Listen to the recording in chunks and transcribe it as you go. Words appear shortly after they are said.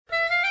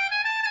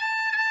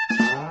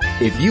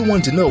If you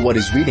want to know what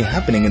is really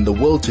happening in the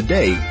world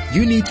today,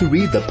 you need to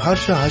read the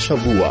Parsha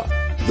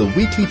Hashavua, the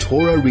weekly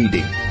Torah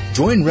reading.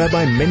 Join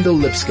Rabbi Mendel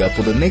Lipskar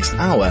for the next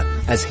hour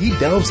as he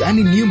delves and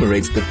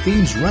enumerates the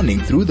themes running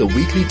through the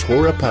weekly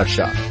Torah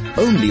Parsha,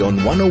 only on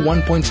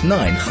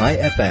 101.9 Chai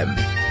FM.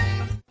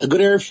 A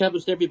good Erev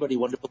Shabbos to everybody.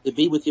 Wonderful to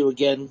be with you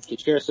again, to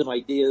share some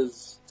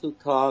ideas, to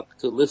talk,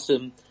 to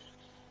listen,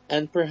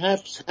 and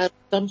perhaps have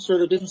some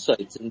sort of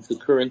insights into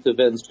current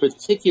events,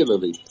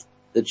 particularly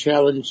the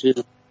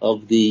challenges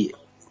of the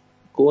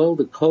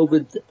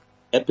COVID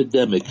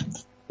epidemic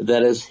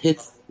that has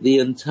hit the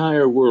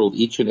entire world,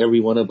 each and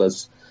every one of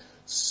us,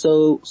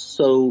 so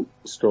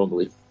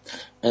strongly.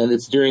 And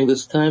it's during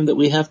this time that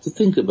we have to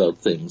think about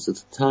things.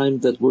 It's a time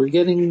that we're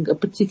getting a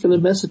particular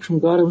message from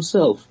God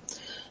himself.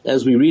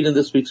 As we read in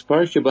this week's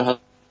Parsha,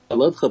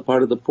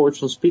 part of the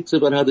portion speaks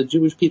about how the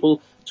Jewish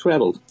people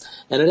traveled.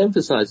 And it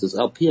emphasizes,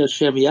 Al pi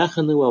Hashem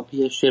yachanu, Al pi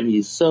Hashem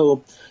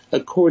yiso,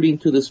 according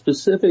to the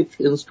specific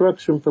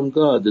instruction from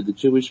God that the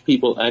Jewish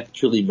people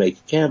actually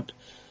make camp,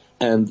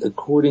 and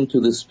according to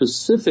the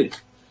specific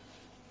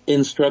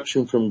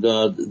instruction from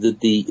God that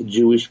the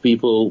Jewish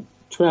people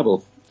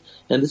travel.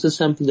 And this is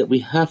something that we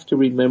have to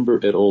remember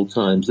at all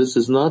times. This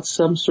is not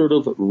some sort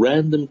of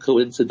random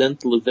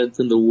coincidental event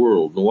in the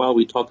world. And while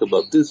we talk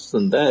about this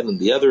and that and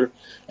the other,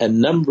 and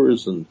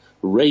numbers and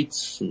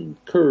rates and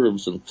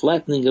curves and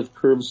flattening of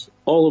curves,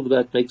 all of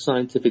that makes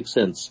scientific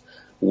sense.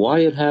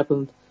 Why it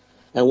happened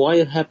and why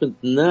it happened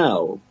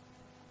now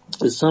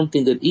is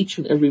something that each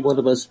and every one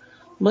of us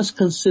must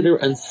consider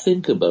and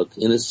think about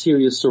in a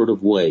serious sort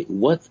of way.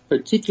 What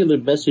particular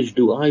message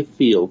do I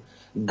feel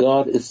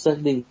God is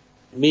sending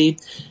me?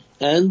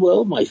 And,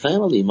 well, my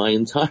family, my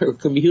entire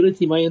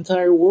community, my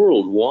entire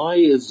world. Why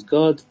is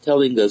God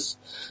telling us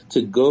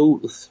to go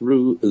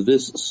through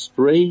this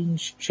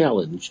strange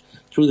challenge,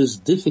 through this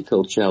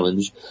difficult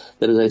challenge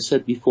that, as I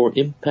said before,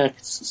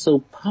 impacts so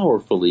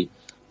powerfully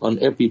on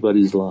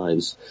everybody's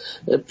lives?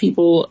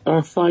 People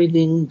are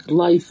finding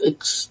life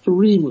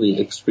extremely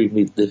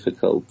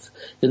difficult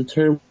in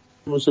terms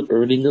of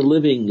earning a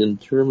living, in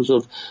terms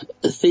of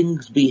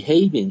things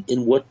behaving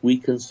in what we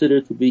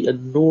consider to be a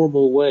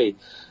normal way.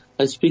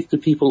 I speak to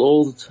people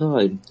all the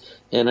time,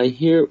 and I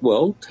hear,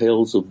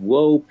 tales of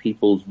woe.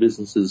 People's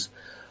businesses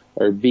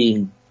are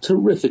being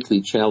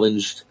terrifically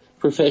challenged.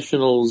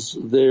 Professionals,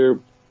 their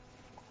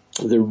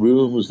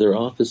rooms, their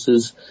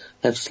offices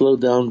have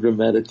slowed down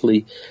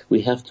dramatically.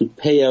 We have to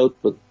pay out,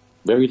 but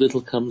very little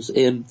comes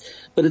in.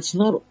 But it's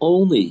not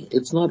only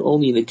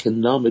an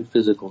economic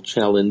physical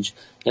challenge,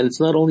 and it's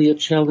not only a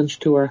challenge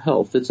to our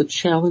health. It's a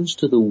challenge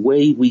to the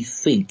way we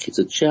think. It's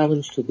a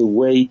challenge to the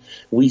way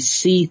we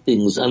see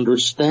things,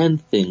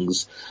 understand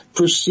things,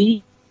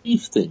 perceive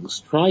things,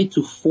 try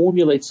to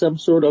formulate some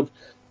sort of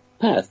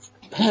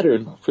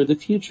pattern for the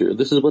future.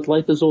 This is what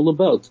life is all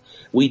about.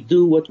 We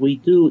do what we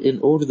do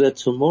in order that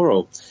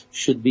tomorrow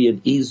should be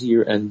an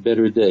easier and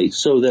better day,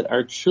 so that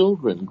our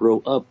children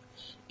grow up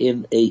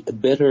in a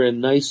better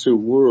and nicer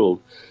world.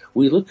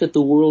 We look at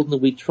the world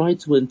and we try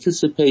to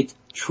anticipate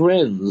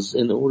trends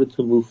in order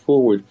to move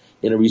forward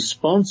in a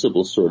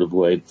responsible sort of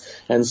way.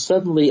 And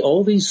suddenly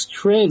all these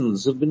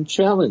trends have been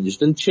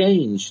challenged and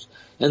changed,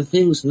 and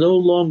things no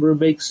longer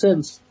make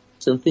sense,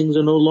 and things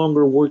are no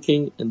longer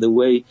working in the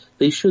way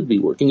they should be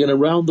working. And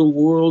around the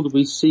world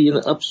we see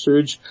an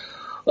upsurge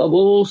of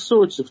all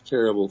sorts of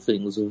terrible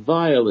things,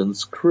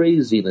 violence,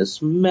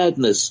 craziness,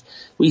 madness.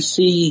 We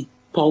see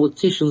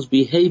politicians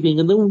behaving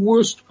in the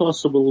worst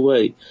possible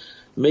way,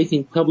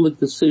 making public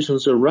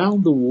decisions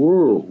around the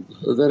world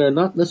that are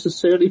not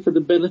necessarily for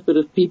the benefit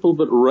of people,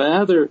 but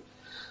rather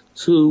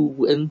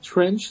to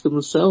entrench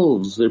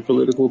themselves, their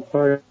political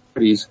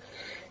parties,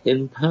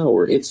 in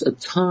power. It's a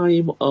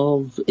time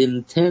of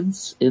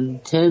intense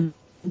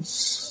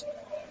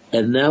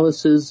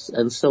analysis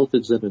and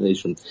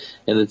self-examination.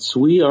 And it's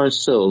we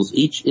ourselves,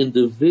 each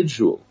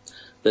individual,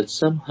 that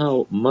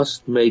somehow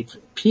must make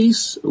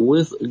peace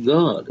with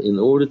God in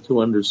order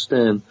to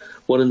understand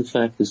what in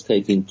fact is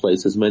taking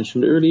place. As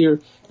mentioned earlier,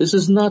 this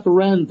is not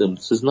random.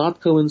 This is not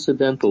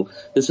coincidental.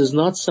 This is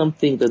not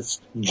something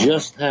that's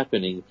just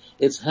happening.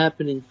 It's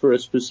happening for a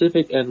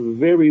specific and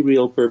very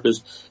real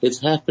purpose. It's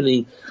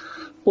happening,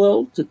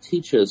 to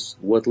teach us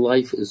what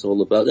life is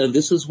all about. And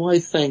this is why,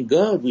 thank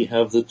God, we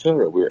have the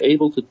Torah. We're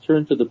able to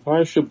turn to the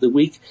Parsha of the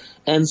week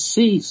and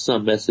see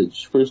some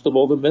message. First of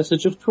all, the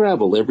message of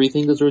travel.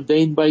 Everything is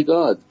ordained by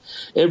God.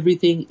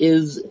 Everything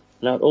is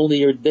not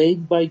only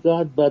ordained by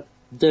God, but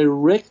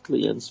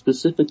directly and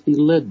specifically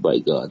led by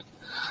God.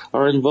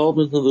 Our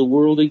involvement in the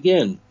world,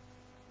 again,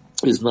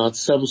 is not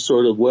some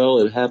sort of,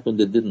 it happened,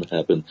 it didn't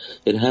happen.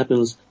 It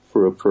happens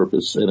for a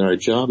purpose, and our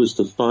job is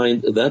to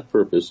find that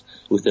purpose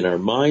within our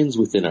minds,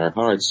 within our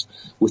hearts,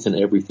 within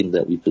everything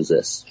that we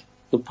possess.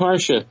 The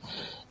Parsha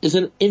is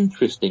an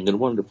interesting and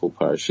wonderful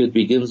Parsha. It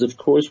begins, of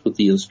course, with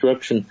the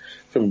instruction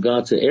from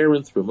God to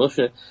Aaron through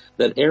Moshe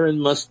that Aaron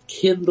must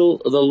kindle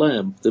the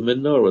lamp, the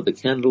menorah, the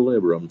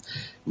candelabrum.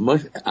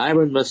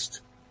 Aaron must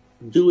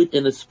do it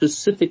in a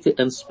specific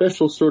and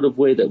special sort of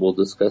way that we'll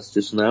discuss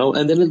just now,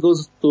 and then it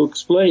goes to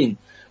explain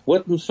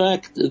what in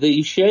fact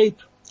the shape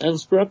and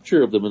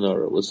structure of the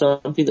menorah was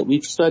something that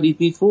we've studied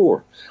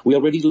before. We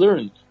already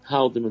learned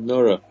how the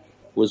menorah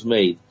was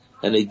made.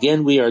 And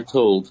again we are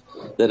told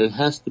that it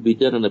has to be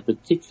done in a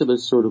particular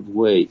sort of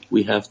way.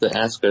 We have to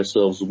ask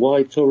ourselves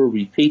why Torah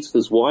repeats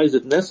this. Why is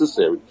it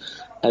necessary?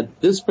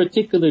 At this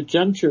particular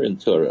juncture in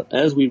Torah,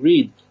 as we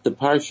read the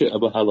Parsha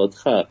of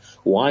Ahalatcha,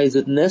 why is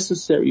it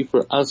necessary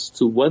for us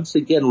to once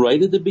again,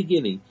 right at the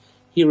beginning,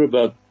 hear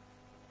about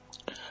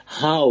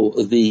how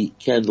the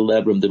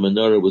candelabrum, the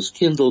menorah, was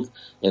kindled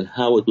and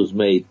how it was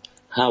made,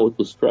 how it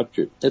was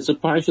structured? It's a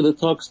parsha that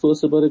talks to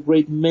us about a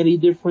great many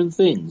different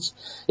things.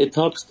 It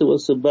talks to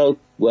us about,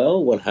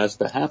 well, what has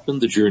to happen,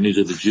 the journeys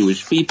of the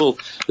Jewish people,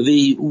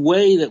 the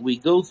way that we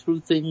go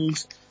through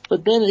things,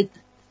 but then it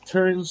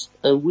turns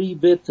a wee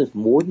bit,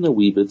 more than a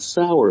wee bit,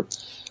 sour.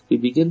 We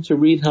begin to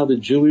read how the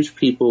Jewish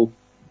people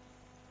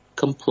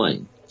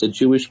complain. The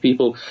Jewish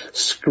people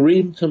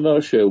scream to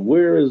Moshe,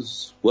 where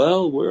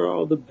are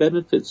all the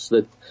benefits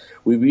that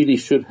we really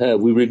should have?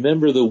 We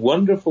remember the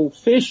wonderful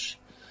fish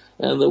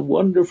and the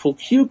wonderful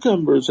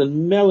cucumbers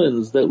and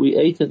melons that we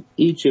ate in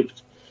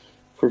Egypt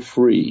for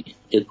free.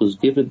 It was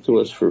given to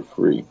us for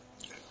free.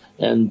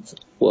 And,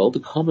 well, the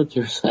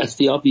commentators asked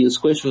the obvious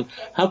question,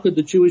 how could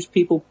the Jewish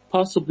people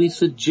possibly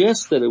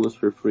suggest that it was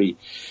for free?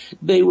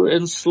 They were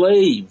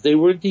enslaved. They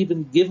weren't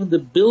even given the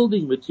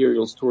building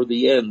materials toward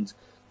the end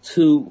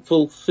to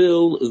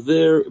fulfill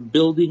their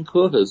building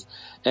quotas.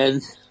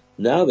 And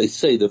now they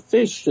say the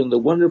fish and the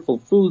wonderful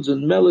foods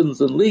and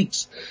melons and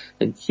leeks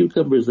and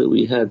cucumbers that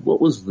we had,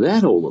 what was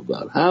that all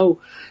about? How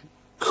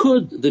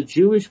could the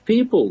Jewish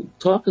people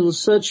talk in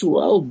such,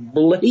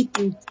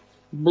 blatant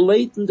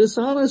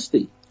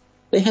dishonesty?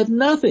 They had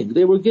nothing.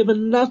 They were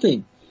given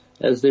nothing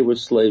as they were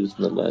slaves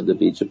in the land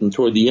of Egypt. And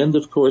toward the end,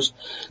 of course,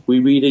 we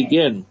read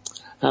again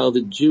how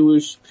the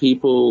Jewish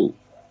people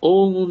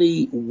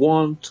only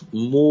want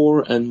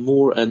more and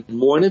more and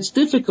more. And it's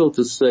difficult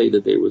to say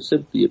that they were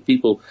simply a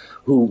people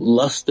who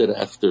lusted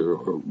after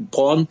or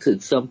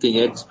wanted something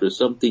extra,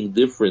 something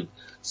different,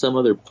 some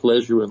other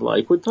pleasure in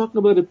life. We're talking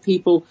about a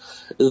people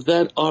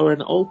that are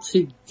an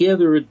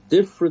altogether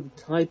different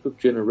type of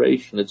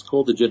generation. It's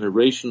called the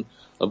generation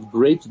of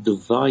great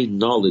divine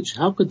knowledge.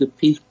 How could the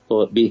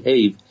people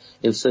behave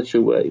in such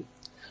a way?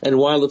 And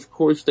while of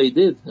course they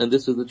did, and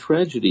this is the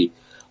tragedy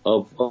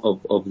of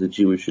the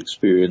Jewish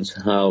experience,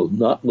 how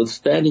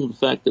notwithstanding the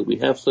fact that we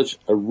have such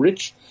a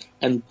rich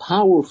and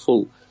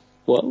powerful,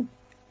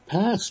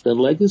 past and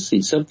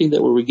legacy, something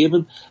that we were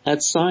given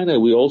at Sinai,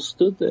 we all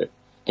stood there.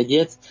 And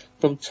yet,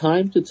 from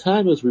time to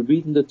time, as we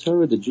read in the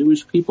Torah, the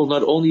Jewish people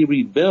not only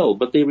rebel,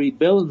 but they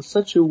rebel in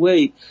such a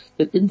way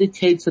that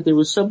indicates that there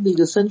was something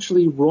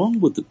essentially wrong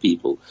with the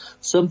people.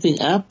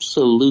 Something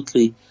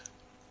absolutely,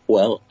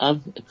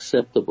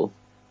 unacceptable.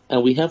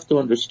 And we have to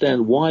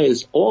understand why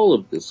is all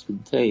of this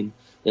contained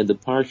in the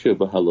Parsha of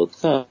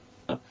Ahalatcha,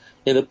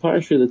 in a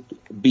Parsha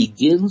that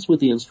begins with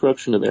the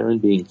instruction of Aaron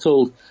being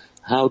told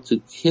how to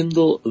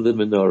kindle the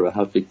menorah,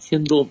 how to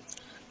kindle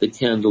the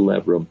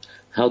candelabrum,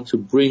 how to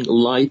bring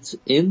light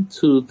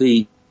into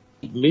the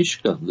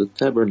Mishkan, the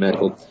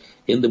tabernacle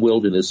in the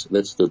wilderness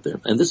that stood there.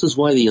 And this is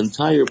why the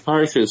entire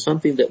Parsha is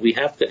something that we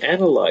have to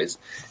analyze,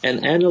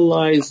 and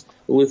analyze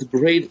with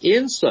great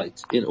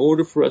insight in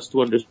order for us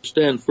to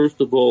understand,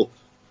 first of all,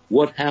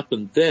 what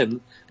happened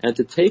then, and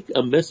to take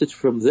a message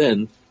from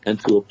then and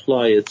to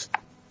apply it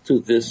to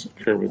this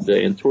current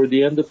day. And toward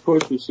the end, of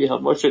course, we see how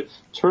Moshe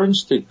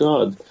turns to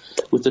God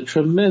with a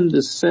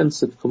tremendous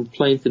sense of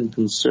complaint and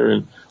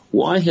concern.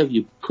 Why have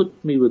you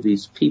put me with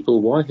these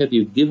people? Why have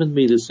you given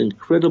me this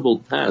incredible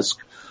task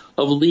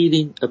of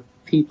leading a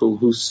people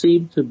who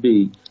seem to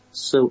be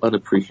so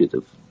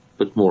unappreciative?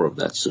 But more of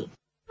that soon.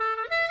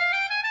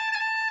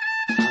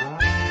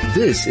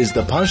 This is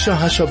the Parsha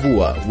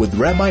Hashavua with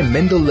Rabbi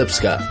Mendel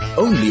Lipskar,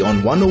 only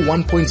on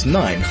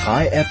 101.9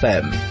 High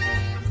FM.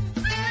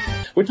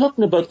 We're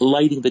talking about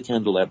lighting the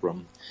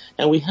candelabrum,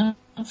 and we have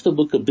to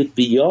look a bit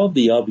beyond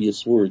the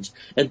obvious words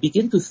and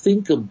begin to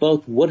think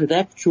about what it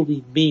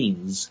actually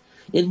means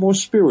in more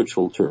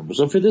spiritual terms.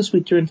 And for this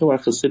we turn to our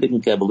Hasidic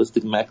and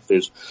Kabbalistic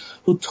masters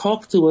who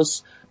talk to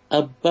us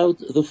about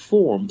the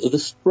form, the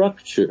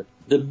structure,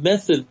 the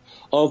method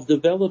of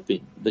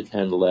developing the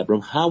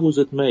candelabrum. How was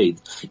it made?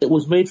 It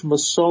was made from a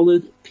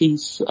solid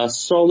piece of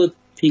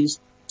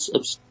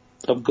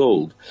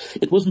gold.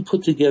 It wasn't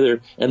put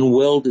together and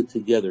welded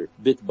together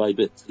bit by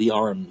bit, the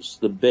arms,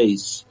 the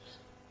base,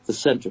 the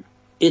center.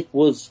 It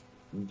was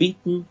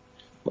beaten,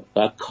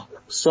 a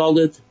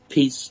solid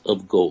piece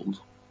of gold.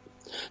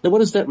 Now what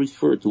does that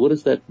refer to? What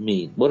does that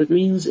mean? What it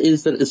means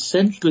is that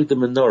essentially the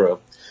menorah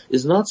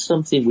is not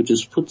something which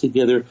is put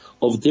together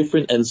of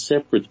different and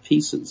separate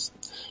pieces.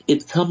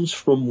 It comes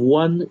from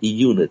one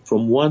unit,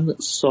 from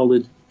one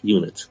solid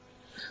unit.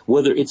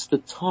 Whether it's the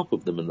top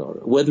of the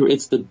menorah, whether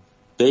it's the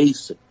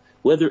base,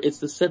 whether it's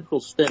the central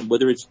stem,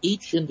 whether it's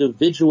each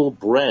individual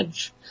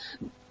branch,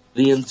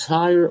 the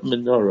entire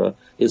menorah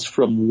is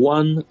from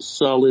one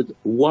solid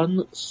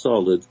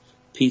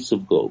piece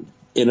of gold.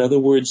 In other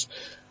words,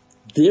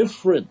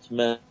 different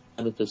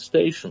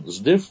manifestations,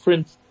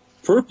 different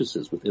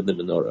purposes within the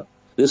menorah.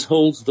 This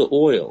holds the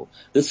oil.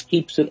 This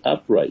keeps it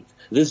upright.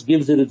 This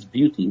gives it its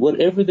beauty.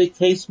 Whatever the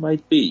case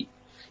might be,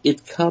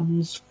 it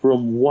comes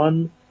from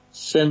one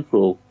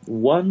central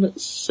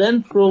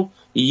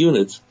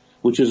unit,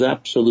 which is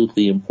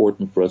absolutely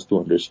important for us to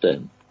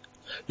understand.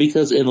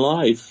 Because in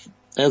life,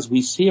 as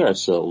we see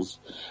ourselves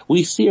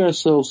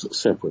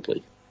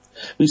separately.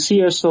 We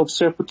see ourselves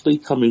separately,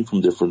 coming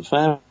from different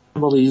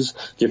families,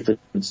 different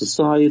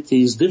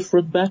societies,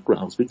 different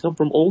backgrounds. We come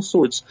from all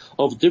sorts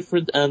of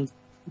different and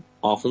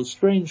often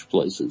strange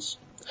places.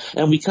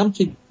 And we come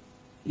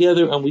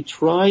together and we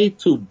try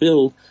to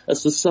build a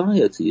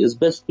society as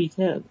best we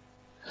can.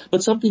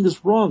 But something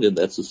is wrong in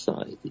that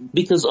society,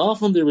 because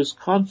often there is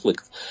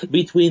conflict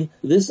between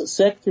this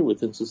sector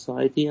within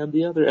society and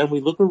the other. And we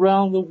look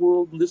around the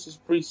world, and this is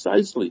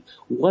precisely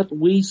what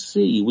we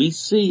see. We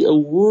see a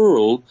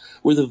world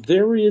where the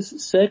various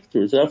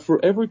sectors are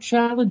forever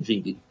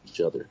challenging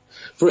each other,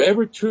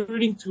 forever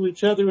turning to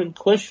each other and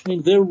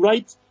questioning their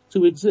right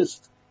to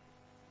exist.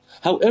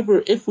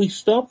 However, if we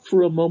stop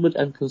for a moment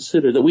and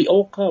consider that we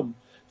all come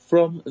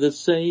from the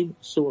same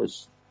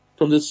source,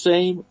 from the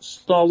same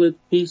solid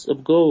piece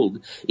of gold,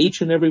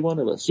 each and every one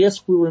of us.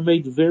 Yes, we were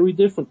made very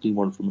differently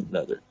one from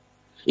another.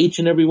 Each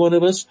and every one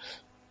of us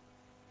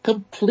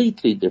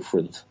completely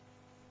different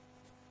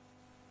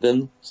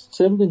than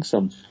siblings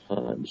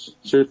sometimes,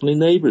 certainly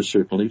neighbors,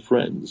 certainly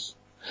friends.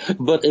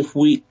 But if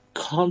we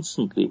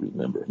constantly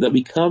remember that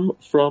we come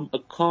from a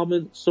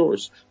common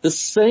source, the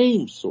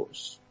same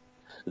source,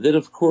 then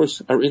of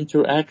course our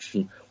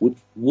interaction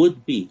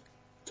would be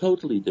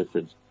totally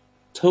different,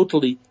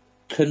 totally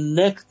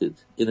connected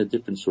in a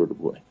different sort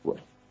of way.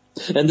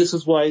 And this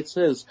is why it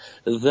says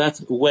that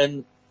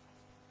when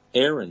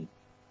Aaron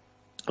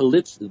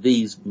lit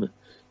these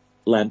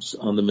lamps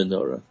on the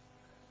menorah,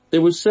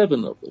 there were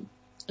 7 of them,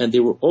 and they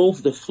were all,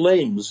 the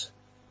flames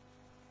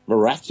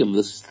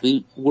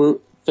miraculously were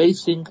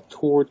facing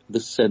toward the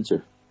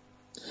center.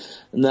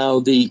 Now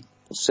the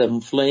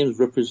 7 flames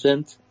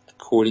represent,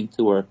 according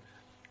to our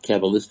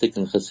Kabbalistic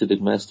and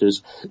Hasidic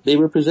masters, they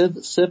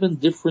represent 7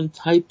 different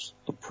types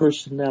of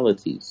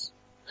personalities.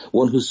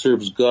 One who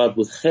serves God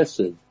with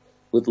chesed,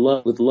 with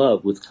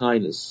love, with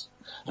kindness.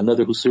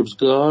 Another who serves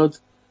God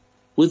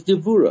with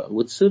gevura,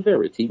 with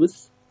severity,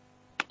 with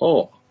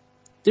awe.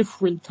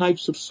 Different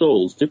types of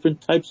souls, different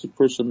types of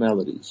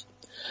personalities.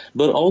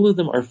 But all of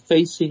them are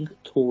facing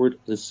toward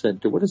the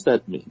center. What does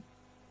that mean?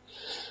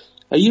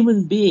 A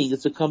human being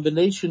is a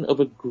combination of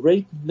a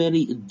great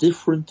many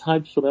different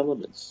types of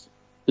elements.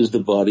 There's the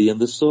body and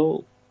the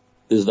soul.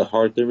 There's the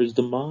heart, there is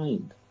the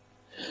mind.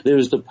 There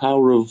is the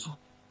power of,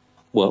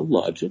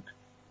 logic,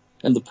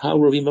 and the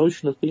power of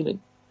emotion, of feeling.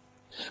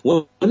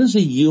 When is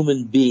a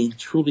human being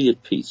truly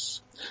at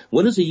peace?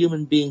 When is a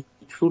human being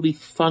truly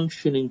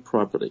functioning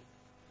properly?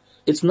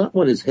 It's not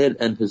when his head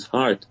and his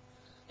heart,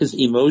 his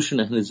emotion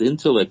and his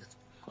intellect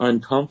are in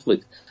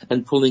conflict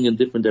and pulling in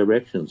different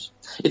directions.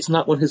 It's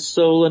not when his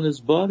soul and his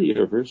body,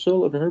 or her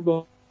soul and her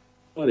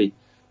body,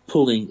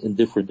 pulling in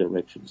different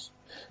directions.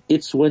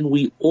 It's when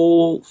we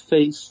all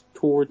face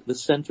toward the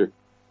center.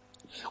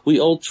 We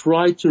all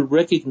try to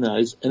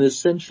recognize an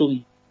essential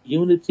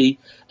unity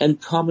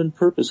and common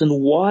purpose.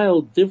 And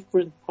while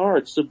different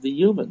parts of the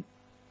human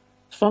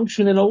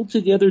function in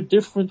altogether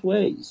different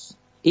ways,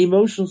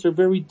 emotions are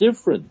very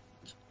different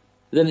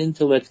than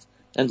intellect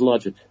and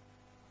logic.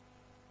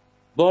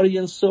 Body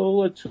and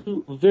soul are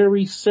 2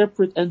 very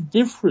separate and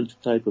different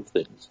type of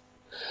things.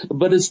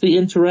 But it's the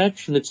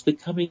interaction, it's the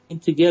coming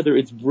together,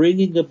 it's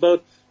bringing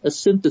about a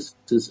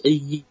synthesis,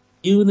 a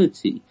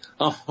unity,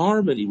 a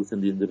harmony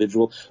within the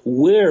individual,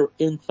 where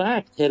in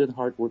fact head and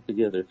heart work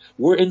together,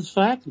 where in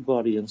fact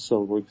body and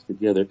soul work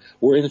together,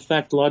 where in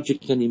fact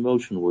logic and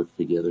emotion work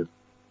together.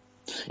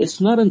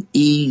 It's not an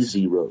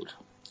easy road.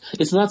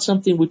 It's not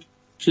something which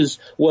is,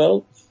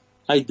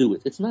 I do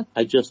it. It's not,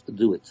 I just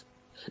do it.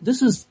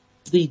 This is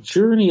the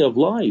journey of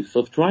life,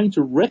 of trying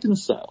to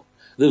reconcile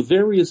the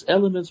various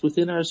elements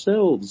within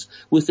ourselves,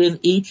 within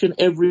each and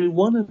every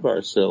one of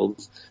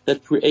ourselves,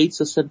 that creates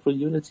a central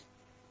unity.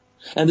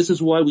 And this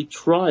is why we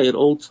try at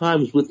all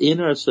times within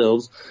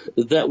ourselves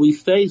that we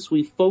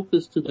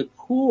focus to the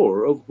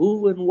core of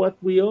who and what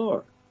we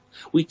are.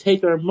 We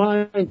take our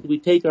mind, we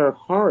take our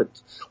heart,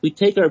 we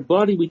take our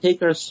body, we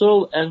take our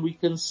soul, and we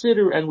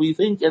consider and we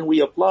think and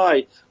we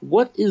apply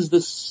what is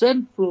the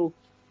central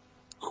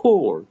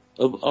core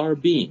of our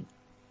being,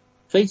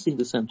 facing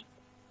the center.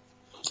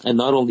 And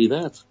not only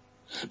that,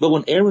 but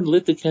when Aaron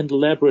lit the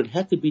candelabra, it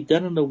had to be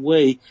done in a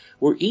way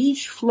where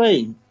each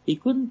flame, he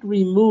couldn't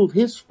remove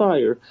his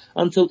fire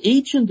until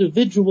each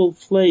individual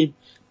flame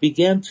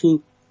began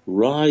to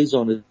rise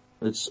on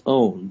its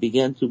own,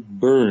 began to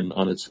burn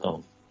on its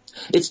own.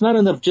 It's not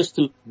enough just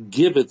to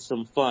give it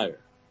some fire.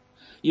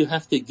 You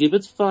have to give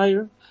it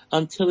fire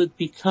until it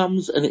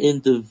becomes an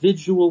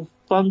individual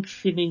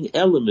functioning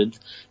element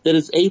that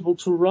is able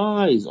to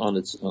rise on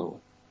its own.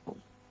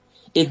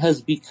 It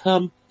has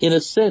become, in a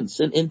sense,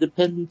 an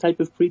independent type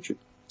of creature.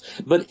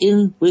 But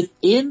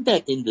within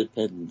that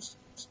independence,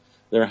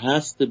 there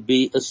has to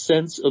be a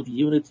sense of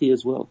unity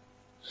as well.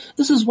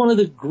 This is one of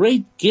the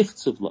great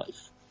gifts of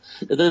life,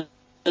 that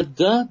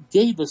God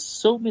gave us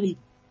so many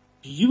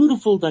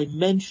beautiful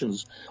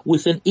dimensions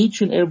within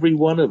each and every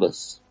one of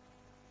us.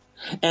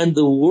 And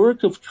the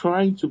work of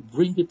trying to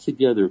bring it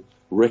together,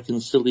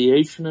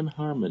 reconciliation and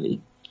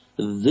harmony,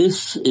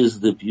 this is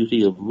the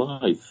beauty of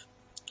life.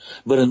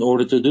 But in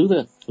order to do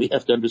that, we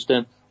have to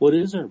understand, what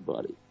is our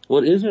body?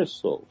 What is our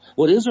soul?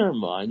 What is our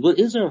mind? What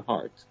is our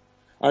heart?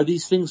 Are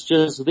these things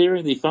just there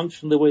and they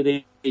function the way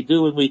they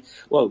do, and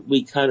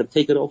we kind of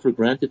take it all for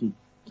granted and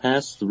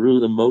pass through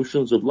the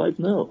motions of life?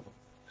 No.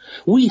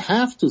 We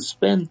have to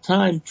spend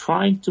time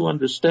trying to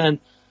understand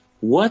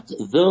what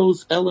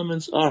those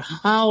elements are,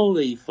 how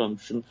they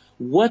function,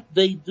 what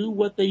they do,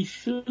 what they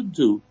should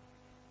do.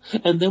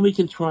 And then we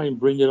can try and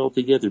bring it all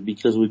together,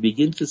 because we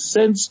begin to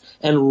sense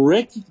and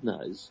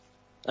recognize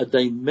a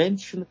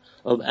dimension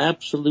of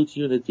absolute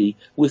unity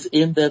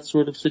within that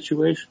sort of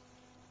situation.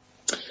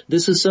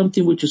 This is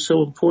something which is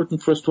so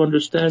important for us to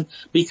understand,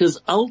 because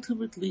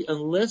ultimately,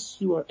 unless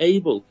you are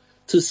able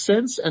to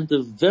sense and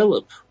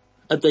develop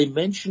a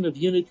dimension of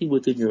unity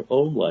within your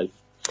own life,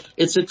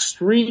 it's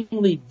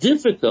extremely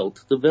difficult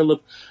to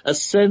develop a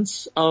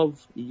sense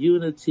of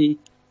unity,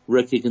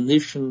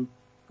 recognition,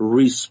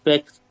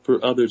 respect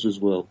for others as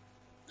well.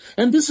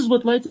 And this is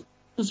what life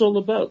is all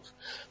about.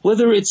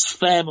 Whether it's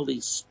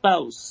family,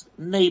 spouse,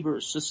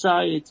 neighbor,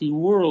 society,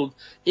 world,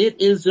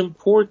 it is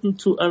important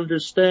to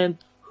understand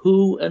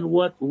who and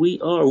what we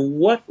are,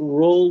 what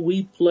role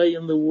we play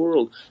in the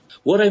world,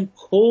 what I'm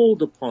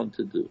called upon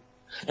to do.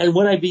 And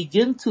when I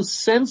begin to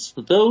sense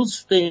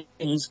those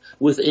things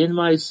within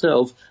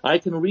myself, I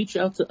can reach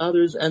out to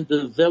others and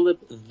develop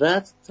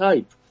that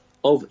type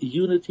of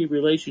unity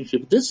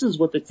relationship. This is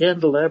what the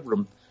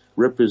candelabrum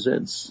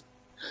represents.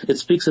 It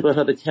speaks about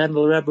how the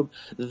candelabrum,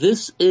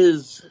 this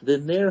is the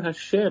Ner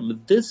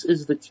Hashem, this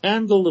is the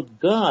candle of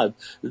God,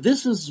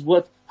 this is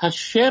what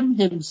Hashem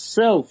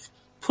himself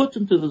put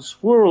into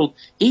this world.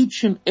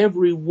 Each and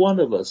every one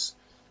of us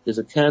is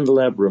a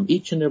candelabrum.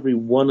 Each and every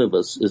one of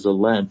us is a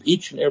lamp.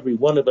 Each and every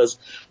one of us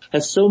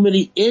has so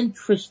many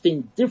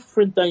interesting,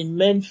 different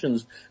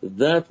dimensions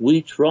that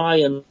we try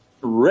and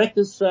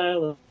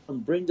reconcile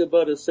and bring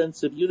about a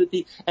sense of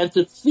unity, and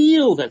to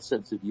feel that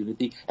sense of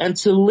unity, and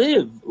to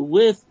live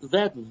with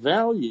that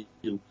value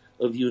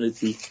of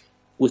unity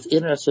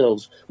within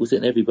ourselves,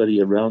 within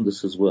everybody around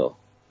us as well.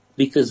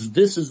 Because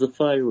this is the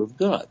fire of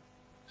God.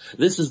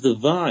 This is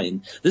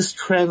divine. This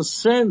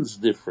transcends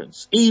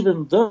difference,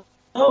 even though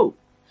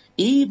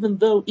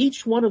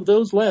each one of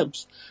those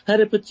lamps had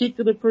a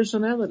particular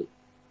personality,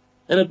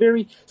 and a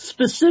very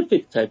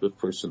specific type of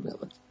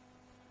personality.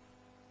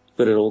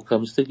 But it all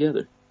comes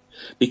together.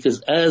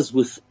 Because as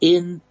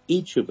within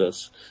each of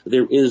us,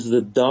 there is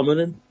the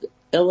dominant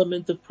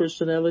element of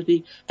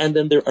personality, and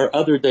then there are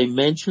other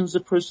dimensions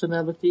of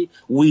personality,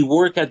 we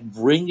work at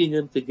bringing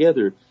them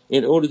together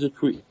in order to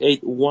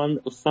create one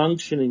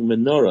functioning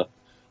menorah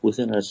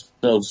within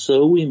ourselves.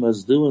 So we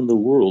must do in the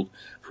world,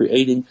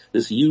 creating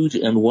this huge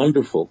and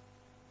wonderful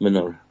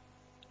menorah.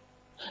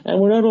 And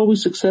we're not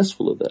always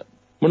successful at that.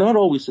 We're not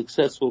always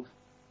successful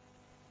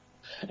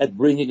at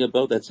bringing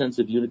about that sense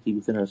of unity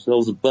within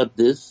ourselves, but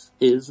this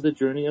is the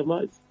journey of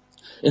life.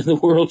 In the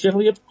world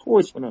generally, of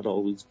course, we're not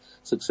always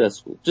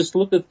successful. Just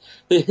look at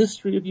the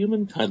history of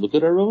humankind. Look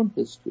at our own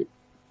history.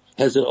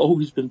 Has it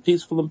always been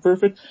peaceful and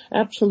perfect?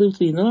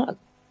 Absolutely not.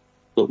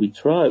 But we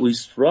try, we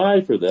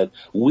strive for that.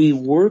 We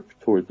work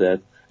toward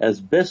that as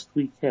best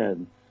we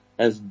can,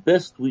 as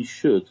best we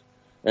should.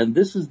 And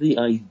this is the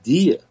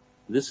idea.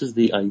 This is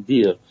the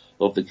idea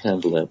of the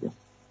candelabrum.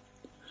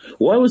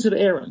 Why was it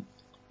Aaron?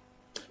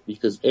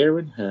 Because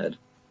Aaron had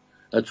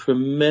a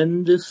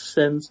tremendous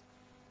sense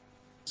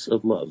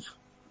of love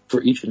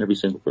for each and every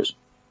single person.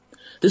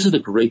 This is the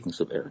greatness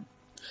of Aaron.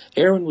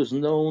 Aaron was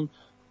known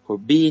for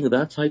being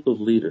that type of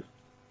leader.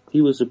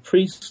 He was a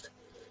priest.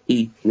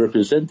 He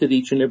represented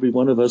each and every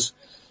one of us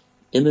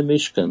in the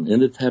Mishkan, in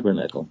the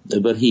tabernacle.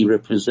 But he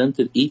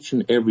represented each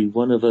and every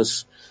one of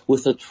us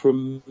with a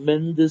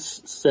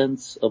tremendous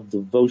sense of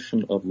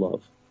devotion, of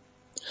love.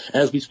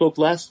 As we spoke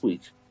last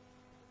week,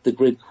 the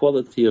great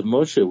quality of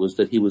Moshe was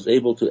that he was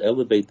able to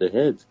elevate the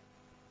head.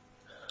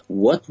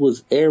 What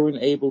was Aaron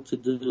able to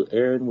do?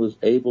 Aaron was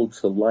able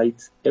to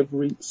light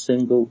every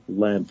single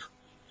lamp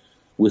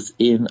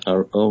within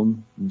our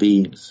own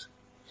beings.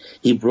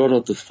 He brought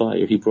out the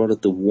fire, he brought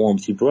out the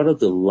warmth, he brought out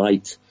the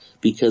light,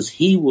 because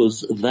he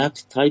was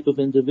that type of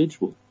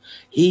individual.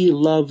 He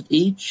loved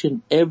each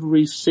and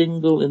every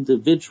single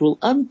individual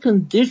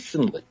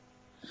unconditionally,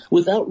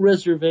 without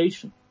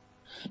reservation.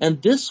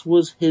 And this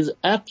was his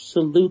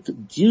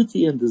absolute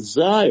duty and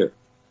desire,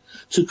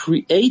 to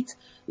create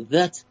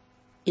that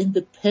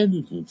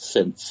independent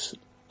sense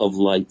of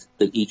light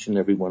that each and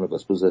every one of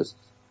us possesses,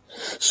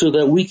 so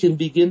that we can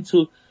begin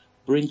to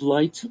bring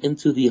light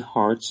into the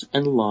hearts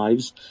and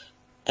lives,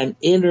 an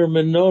inner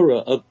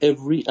menorah of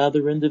every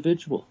other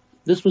individual.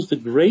 This was the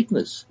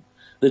greatness.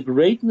 The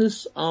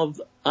greatness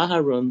of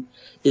Aharon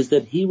is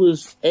that he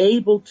was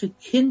able to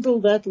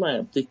kindle that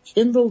lamp, to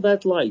kindle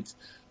that light,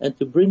 and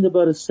to bring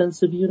about a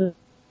sense of unity.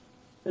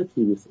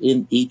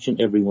 within each and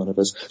every one of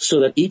us,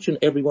 so that each and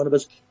every one of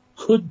us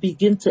could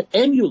begin to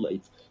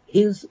emulate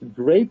his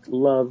great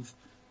love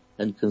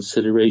and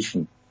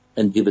consideration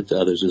and give it to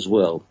others as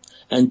well,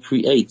 and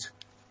create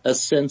a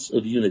sense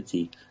of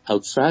unity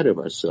outside of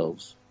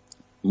ourselves.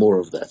 More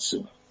of that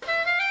soon.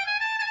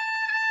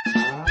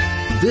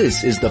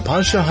 This is the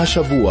Parsha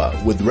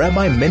Hashavua with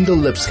Rabbi Mendel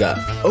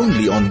Lipskar,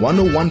 only on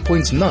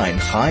 101.9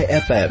 High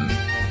FM.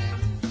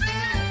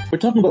 We're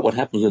talking about what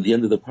happens at the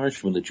end of the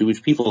Parsha when the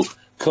Jewish people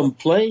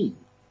complain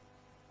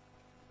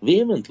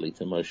vehemently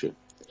to Moshe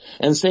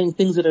and saying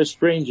things that are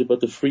strange about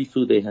the free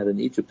food they had in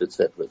Egypt,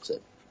 etc.,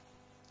 etc.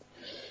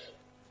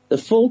 The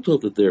fault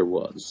of it there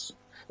was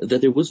that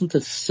there wasn't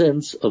a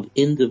sense of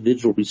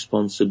individual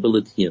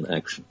responsibility in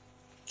action.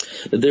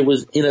 There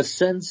was, in a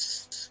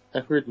sense,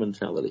 a herd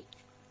mentality.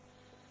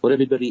 What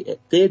everybody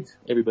did,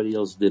 everybody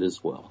else did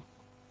as well.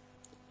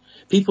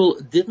 People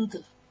didn't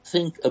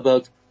think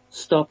about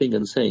stopping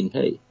and saying,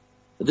 hey,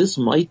 this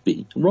might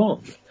be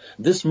wrong.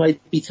 This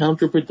might be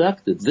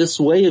counterproductive. This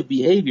way of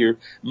behavior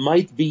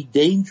might be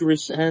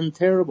dangerous and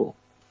terrible.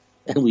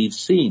 And we've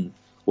seen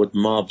what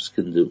mobs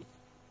can do.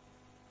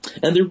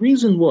 And the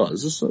reason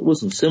was, this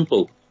wasn't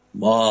simple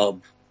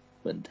mob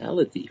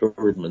mentality,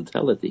 herd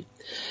mentality.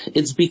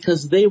 It's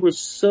because they were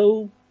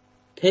so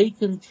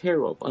taken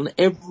care of on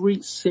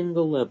every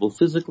single level,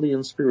 physically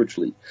and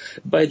spiritually,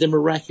 by the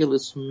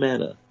miraculous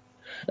manna,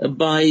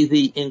 by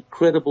the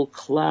incredible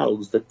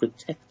clouds that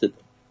protected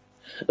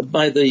them,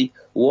 by the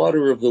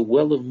water of the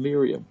well of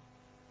Miriam,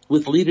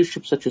 with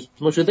leadership such as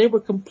Moshe. They were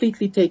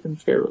completely taken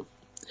care of.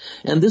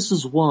 And this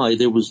is why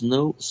there was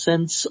no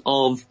sense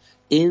of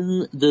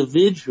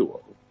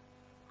individual,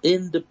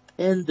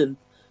 independent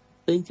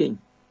thinking.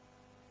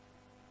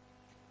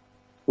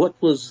 What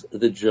was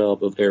the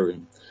job of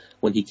Aaron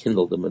when he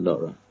kindled the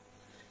menorah?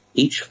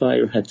 Each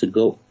fire had to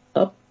go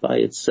up by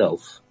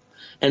itself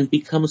and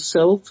become a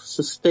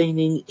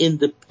self-sustaining,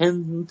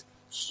 independent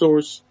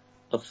source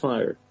of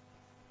fire,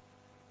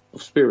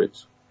 of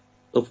spirit,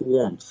 of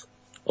warmth,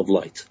 of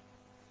light.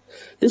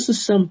 This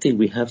is something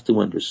we have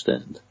to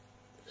understand.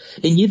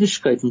 In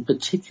Yiddishkeit in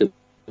particular,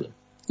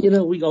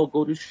 we all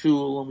go to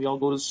shul and we all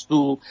go to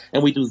school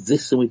and we do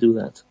this and we do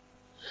that.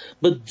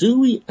 But do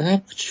we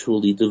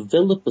actually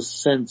develop a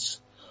sense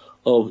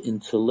of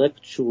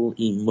intellectual,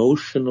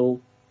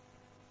 emotional,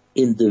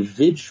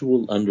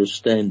 individual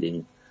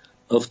understanding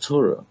of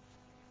Torah,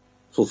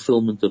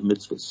 fulfillment of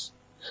mitzvahs?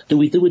 Do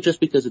we do it just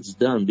because it's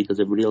done, because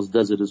everybody else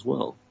does it as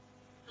well?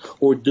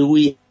 Or do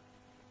we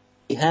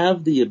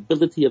have the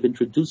ability of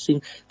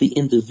introducing the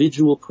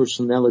individual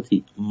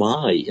personality,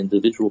 my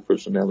individual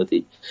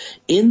personality,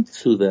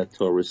 into that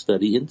Torah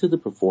study, into the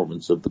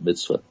performance of the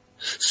mitzvah,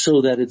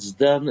 so that it's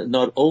done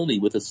not only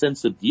with a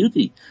sense of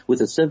duty,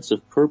 with a sense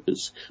of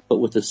purpose, but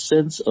with a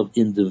sense of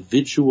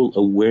individual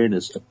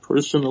awareness, a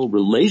personal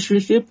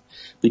relationship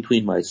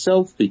between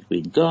myself,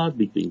 between God,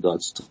 between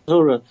God's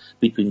Torah,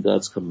 between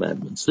God's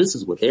commandments. This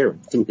is what Aaron,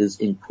 through his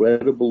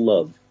incredible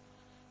love,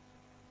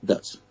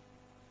 does.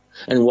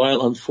 And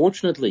while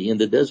unfortunately in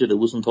the desert it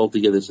wasn't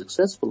altogether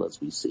successful, as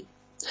we see,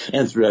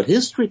 and throughout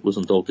history it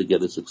wasn't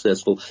altogether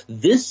successful,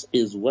 this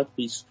is what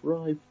we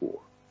strive for.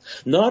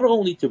 Not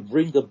only to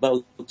bring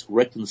about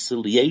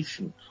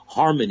reconciliation,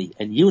 harmony,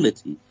 and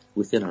unity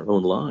within our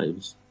own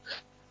lives,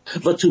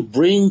 but to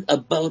bring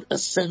about a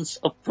sense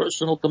of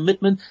personal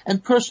commitment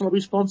and personal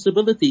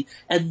responsibility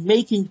and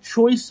making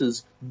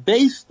choices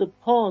based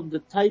upon the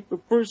type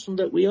of person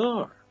that we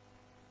are.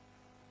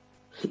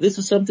 This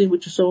is something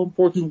which is so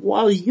important.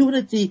 While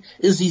unity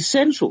is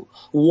essential,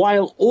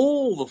 while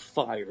all the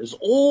fires,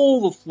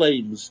 all the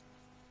flames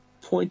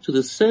point to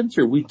the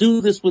center, we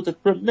do this with a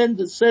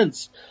tremendous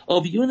sense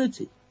of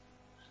unity,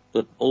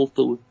 but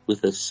also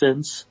with a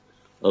sense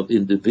of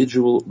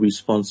individual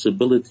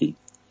responsibility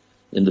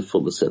in the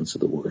fullest sense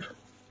of the word.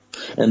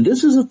 And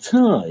this is a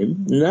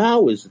time,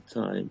 now is a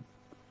time,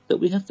 that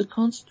we have to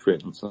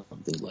concentrate on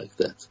something like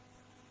that.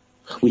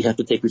 We have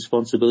to take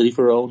responsibility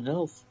for our own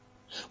health.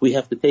 We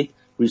have to take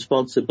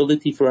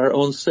responsibility for our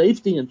own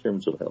safety in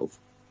terms of health.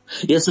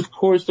 Yes, of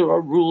course, there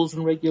are rules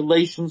and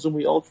regulations, and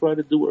we all try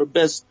to do our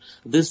best,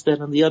 this, that,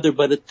 and the other,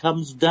 but it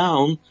comes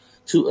down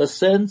to a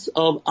sense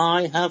of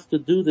I have to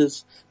do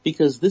this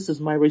because this is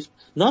my race,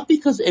 not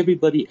because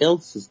everybody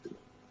else is doing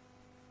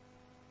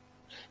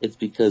it. It's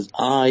because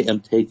I am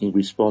taking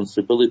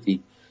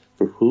responsibility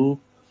for who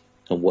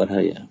and what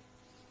I am.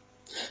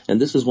 And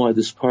this is why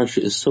this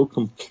Parsha is so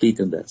complete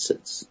in that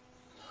sense.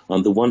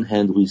 On the one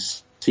hand, we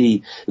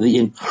see the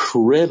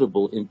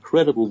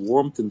incredible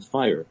warmth and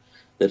fire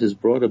that is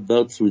brought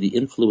about through the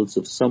influence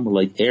of someone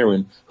like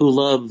Aaron, who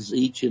loves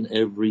each and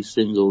every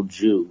single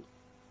Jew.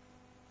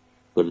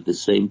 But at the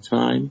same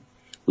time,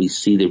 we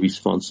see the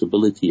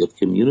responsibility of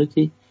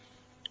community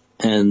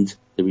and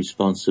the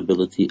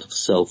responsibility of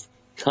self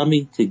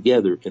coming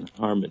together in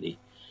harmony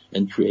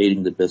and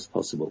creating the best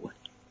possible way.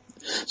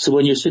 So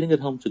when you're sitting at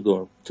home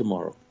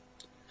tomorrow,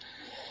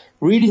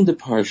 reading the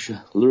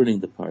Parsha,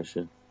 learning the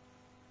Parsha,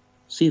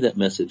 see that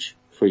message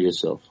for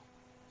yourself.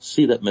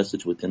 See that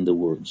message within the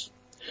words.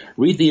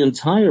 Read the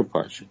entire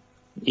Parsha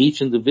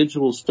Each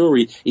individual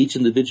story, each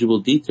individual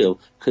detail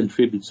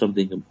contributes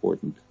something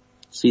important.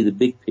 See the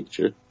big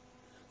picture.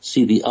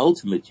 See the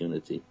ultimate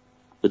unity,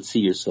 but see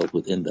yourself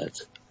within that.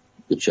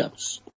 Good Shabbos.